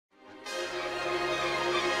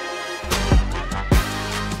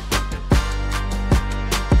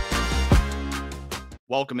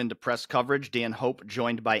Welcome into press coverage. Dan Hope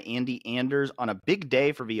joined by Andy Anders on a big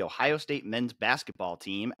day for the Ohio State men's basketball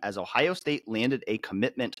team as Ohio State landed a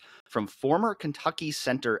commitment from former Kentucky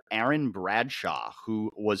center Aaron Bradshaw,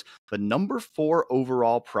 who was the number 4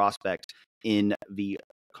 overall prospect in the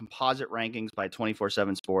composite rankings by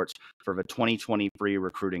 24/7 Sports for the 2023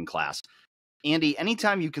 recruiting class. Andy,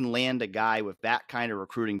 anytime you can land a guy with that kind of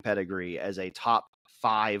recruiting pedigree as a top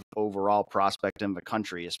 5 overall prospect in the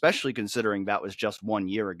country, especially considering that was just 1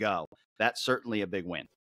 year ago, that's certainly a big win.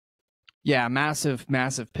 Yeah, massive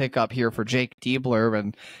pickup here for Jake Diebler,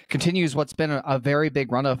 and continues what's been a very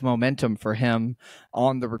big run of momentum for him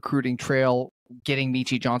on the recruiting trail, getting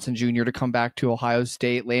Meechie Johnson Jr. to come back to Ohio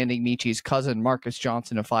State, landing Meechie's cousin, Marcus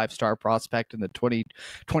Johnson, a 5-star prospect in the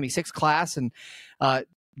 2026 class. And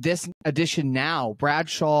this addition now,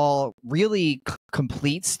 Bradshaw really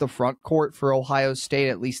completes the front court for Ohio State,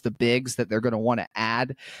 at least the bigs that they're going to want to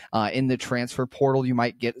add in the transfer portal. You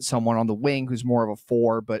might get someone on the wing who's more of a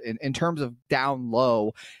 4, but in terms of down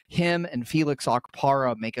low, him and Felix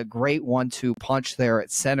Okpara make a great 1-2 punch there at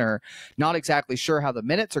center. Not exactly sure how the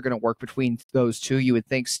minutes are going to work between those two. You would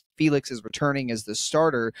think Felix is returning as the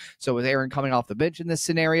starter, so with Aaron coming off the bench in this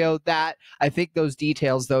scenario, that I think those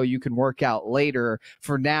details, though, you can work out later.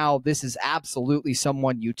 For now, this is absolutely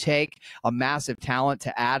someone you take, a massive talent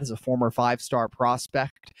to add as a former 5-star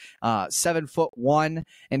prospect, 7'1",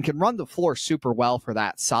 and can run the floor super well for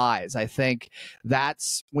that size. I think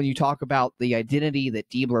that's when you talk about the identity that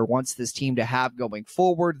Diebler wants this team to have going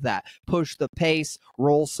forward, that push the pace,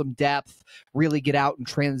 roll some depth, really get out and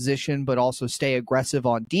transition, but also stay aggressive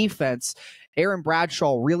on defense. Aaron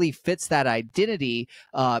Bradshaw really fits that identity,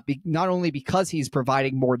 not only because he's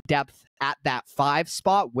providing more depth at that 5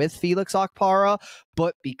 spot with Felix Okpara,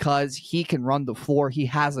 but because he can run the floor. He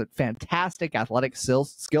has a fantastic athletic skill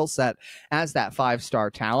set as that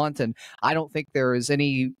 5-star talent, and I don't think there is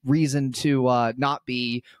any reason to not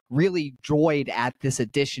be really joyed at this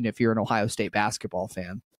addition if you're an Ohio State basketball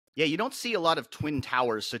fan. Yeah, you don't see a lot of Twin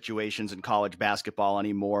Towers situations in college basketball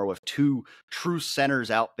anymore with 2 true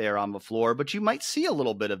centers out there on the floor, but you might see a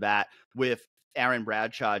little bit of that with Aaron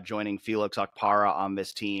Bradshaw joining Felix Okpara on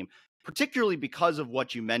this team, particularly because of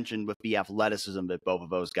what you mentioned with the athleticism that both of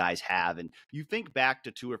those guys have. And you think back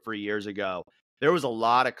to 2 or 3 years ago, there was a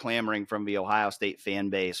lot of clamoring from the Ohio State fan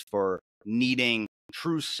base for needing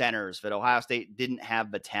true centers, that Ohio State didn't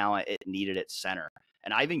have the talent it needed at center.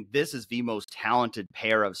 And I think this is the most talented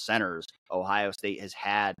pair of centers Ohio State has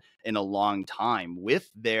had in a long time, with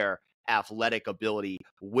their athletic ability,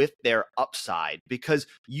 with their upside, because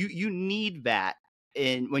you need that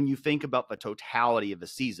when you think about the totality of the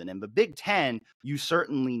season. In the Big Ten, you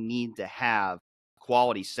certainly need to have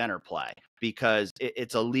quality center play because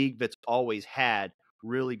it's a league that's always had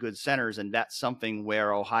really good centers, and that's something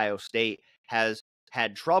where Ohio State has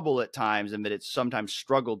had trouble at times, and that it's sometimes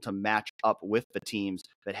struggled to match up with the teams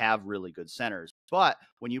that have really good centers. But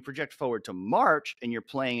when you project forward to March and you're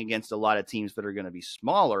playing against a lot of teams that are going to be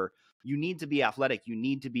smaller, you need to be athletic. You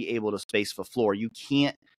need to be able to space the floor. You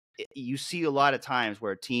see a lot of times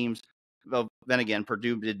where teams, well, then again,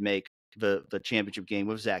 Purdue did make the championship game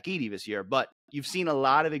with Zach Edey this year, but you've seen a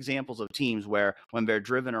lot of examples of teams where when they're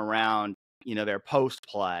driven around, their post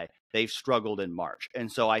play, they've struggled in March. And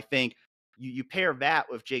so I think you pair that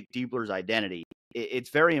with Jake Diebler's identity. It's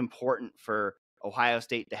very important for Ohio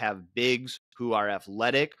State to have bigs who are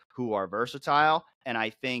athletic, who are versatile. And I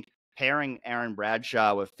think pairing Aaron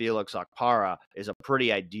Bradshaw with Felix Okpara is a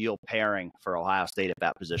pretty ideal pairing for Ohio State at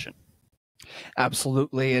that position.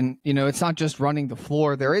 Absolutely. And, it's not just running the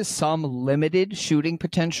floor. There is some limited shooting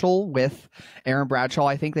potential with Aaron Bradshaw.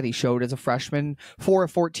 I think that he showed as a freshman 4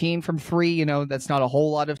 of 14 from 3. That's not a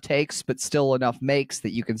whole lot of takes, but still enough makes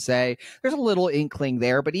that you can say there's a little inkling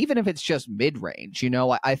there. But even if it's just mid-range,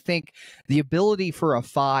 I think the ability for a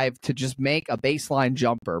 5 to just make a baseline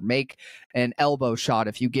jumper, make an elbow shot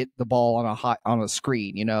if you get the ball on a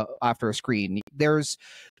screen, after a screen, there's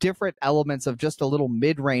different elements of just a little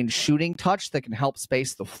mid-range shooting touch that can help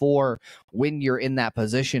space the floor when you're in that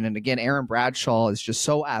position. And again, Aaron Bradshaw is just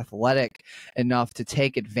so athletic enough to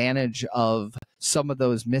take advantage of some of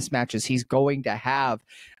those mismatches he's going to have.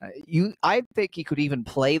 I think he could even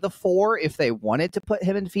play the 4 if they wanted to put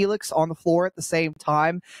him and Felix on the floor at the same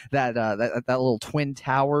time. That little Twin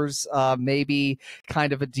Towers maybe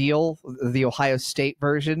kind of a deal, the Ohio State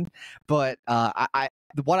version. But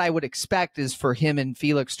what I would expect is for him and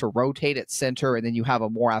Felix to rotate at center, and then you have a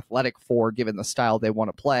more athletic four given the style they want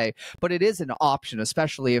to play. But it is an option,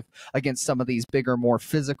 especially if against some of these bigger, more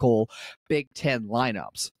physical Big Ten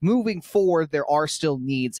lineups. Moving forward, there are still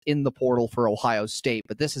needs in the portal for Ohio State,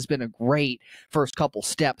 but this has been a great first couple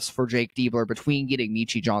steps for Jake Diebler between getting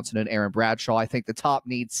Meechie Johnson and Aaron Bradshaw. I think the top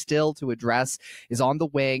need still to address is on the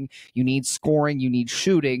wing. You need scoring, you need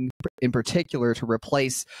shooting in particular to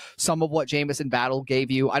replace some of what Jamison Battle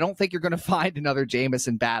gave you. I don't think you're going to find another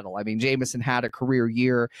Jamison Battle. I mean, Jamison had a career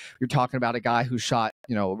year. You're talking about a guy who shot,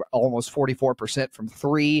 almost 44% from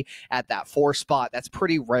three at that four spot. That's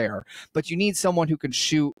pretty rare, but you need someone who can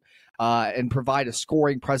shoot and provide a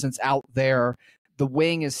scoring presence out there. The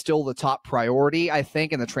wing is still the top priority, I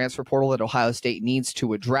think, in the transfer portal that Ohio State needs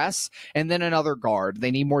to address. And then another guard.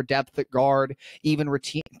 They need more depth at guard, even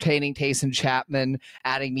retaining Tayson Chapman,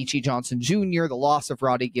 adding Meechie Johnson Jr., the loss of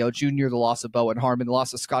Roddy Gale Jr., the loss of Bowen Harmon, the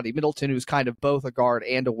loss of Scotty Middleton, who's kind of both a guard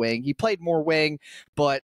and a wing. He played more wing,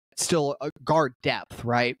 but still a guard depth,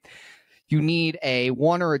 right? You need a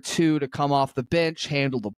one or a two to come off the bench,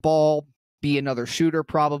 handle the ball, be another shooter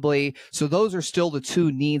probably. So those are still the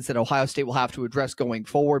two needs that Ohio State will have to address going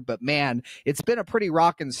forward. But man, it's been a pretty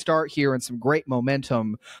rockin' start here and some great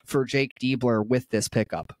momentum for Jake Diebler with this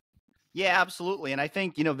pickup. Yeah, absolutely. And I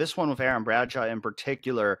think, this one with Aaron Bradshaw in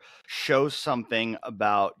particular shows something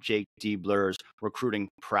about Jake Diebler's recruiting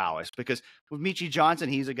prowess, because with Meechie Johnson,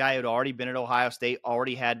 he's a guy who had already been at Ohio State,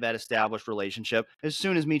 already had that established relationship. As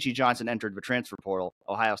soon as Meechie Johnson entered the transfer portal,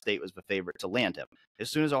 Ohio State was the favorite to land him. As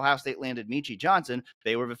soon as Ohio State landed Meechie Johnson,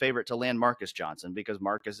 they were the favorite to land Marcus Johnson, because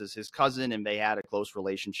Marcus is his cousin and they had a close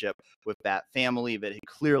relationship with that family that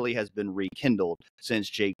clearly has been rekindled since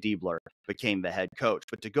Jake Diebler became the head coach.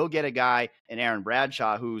 But to go get a guy in Aaron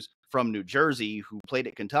Bradshaw, who's from New Jersey, who played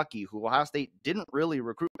at Kentucky, who Ohio State didn't really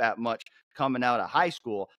recruit that much coming out of high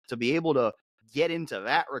school, to be able to get into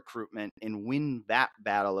that recruitment and win that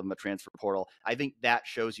battle in the transfer portal, I think that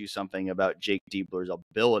shows you something about Jake Diebler's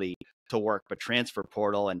ability to work the transfer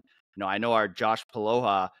portal. And, I know our Josh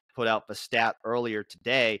Paloha put out the stat earlier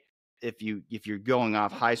today. If you're going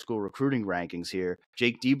off high school recruiting rankings here,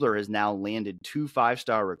 Jake Diebler has now landed 2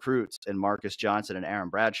 5-star recruits in Marcus Johnson and Aaron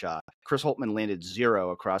Bradshaw. Chris Holtman landed 0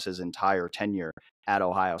 across his entire tenure at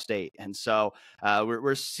Ohio State. And so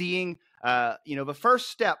we're seeing, the first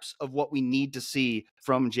steps of what we need to see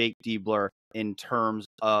from Jake Diebler in terms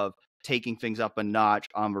of taking things up a notch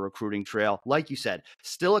on the recruiting trail. Like you said,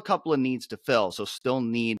 still a couple of needs to fill. So still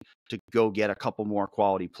need to go get a couple more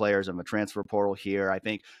quality players in the transfer portal here. I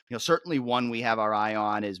think, certainly one we have our eye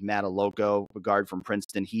on is Matt Aloko, the guard from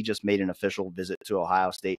Princeton. He just made an official visit to Ohio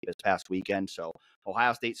State this past weekend. So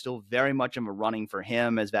Ohio State still very much in the running for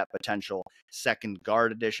him as that potential second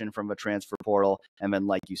guard addition from the transfer portal. And then,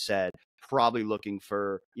 like you said, probably looking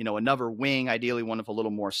for, another wing, ideally one with a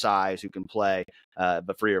little more size who can play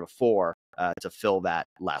the 3 or the 4 to fill that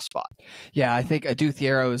last spot. Yeah, I think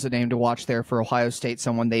Aduthiero is a name to watch there for Ohio State,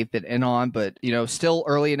 someone they've been in on, but, still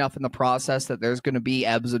early enough in the process that there's going to be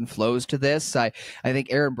ebbs and flows to this. I think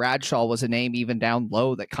Aaron Bradshaw was a name even down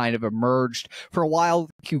low that kind of emerged for a while.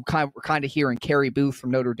 You kind of hearing Kerry Booth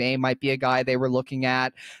from Notre Dame might be a guy they were looking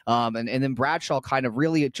at. And then Bradshaw kind of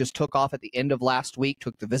really just took off at the end of last week,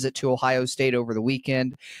 took the visit to Ohio State over the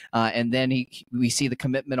weekend. And then we see the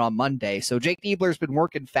commitment on Monday. So Jake Diebler's been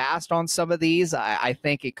working fast on some of these. I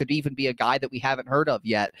think it could even be a guy that we haven't heard of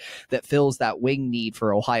yet that fills that wing need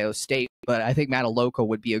for Ohio State. But I think Matt Aloko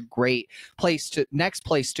would be a great next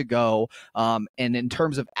place to go. And in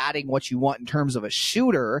terms of adding what you want in terms of a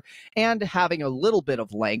shooter and having a little bit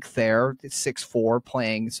of length there, 6'4",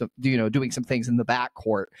 playing some, doing some things in the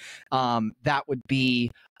backcourt, that would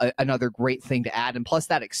be another great thing to add. And plus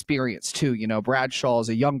that experience too. Bradshaw is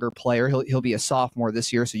a younger player. He'll be a sophomore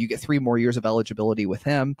this year, so you get 3 more years of eligibility with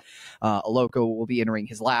him. Aloko will be entering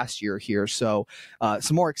his last year here, so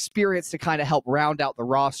some more experience to kind of help round out the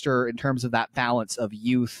roster in terms of that balance of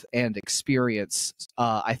youth and experience.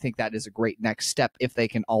 I think that is a great next step if they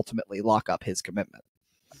can ultimately lock up his commitment.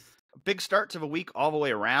 Big start to the week all the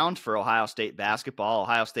way around for Ohio State basketball.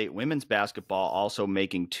 Ohio State women's basketball also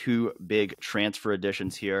making 2 big transfer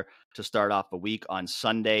additions here to start off the week. On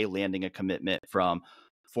Sunday, landing a commitment from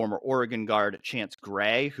former Oregon guard Chance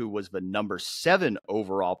Gray, who was the number 7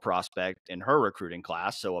 overall prospect in her recruiting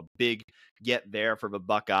class. So a big get there for the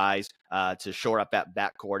Buckeyes to shore up that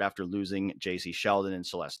backcourt after losing J.C. Sheldon and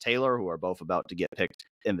Celeste Taylor, who are both about to get picked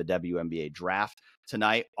in the WNBA draft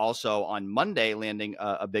tonight. Also on Monday, landing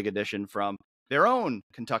a big addition from their own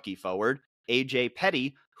Kentucky forward, A.J.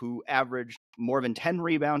 Petty, who averaged more than 10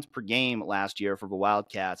 rebounds per game last year for the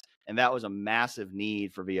Wildcats And that was a massive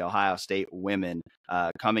need for the Ohio State women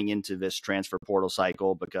coming into this transfer portal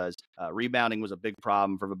cycle, because rebounding was a big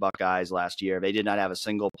problem for the Buckeyes last year. They did not have a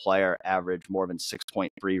single player average more than 6.3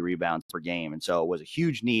 rebounds per game. And so it was a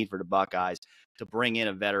huge need for the Buckeyes to bring in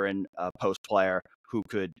a veteran post player who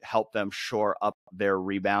could help them shore up their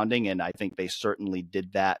rebounding. And I think they certainly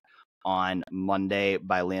did that on Monday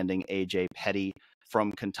by landing AJ Petty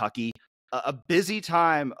from Kentucky. A busy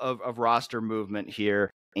time of roster movement here,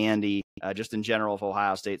 Andy, just in general of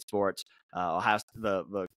Ohio State sports.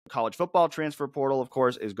 The college football transfer portal, of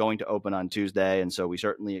course, is going to open on Tuesday. And so we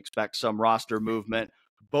certainly expect some roster movement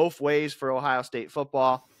both ways for Ohio State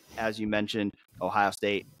football. As you mentioned, Ohio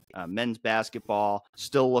State men's basketball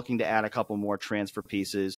still looking to add a couple more transfer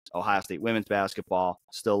pieces. Ohio State women's basketball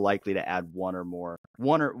still likely to add one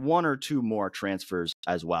or two more transfers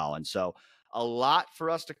as well. And so a lot for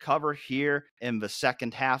us to cover here in the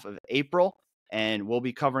second half of April, and we'll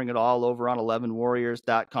be covering it all over on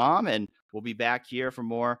 11warriors.com. And we'll be back here for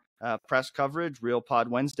more press coverage, Real Pod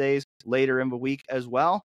Wednesdays later in the week as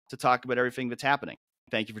well, to talk about everything that's happening.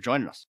 Thank you for joining us.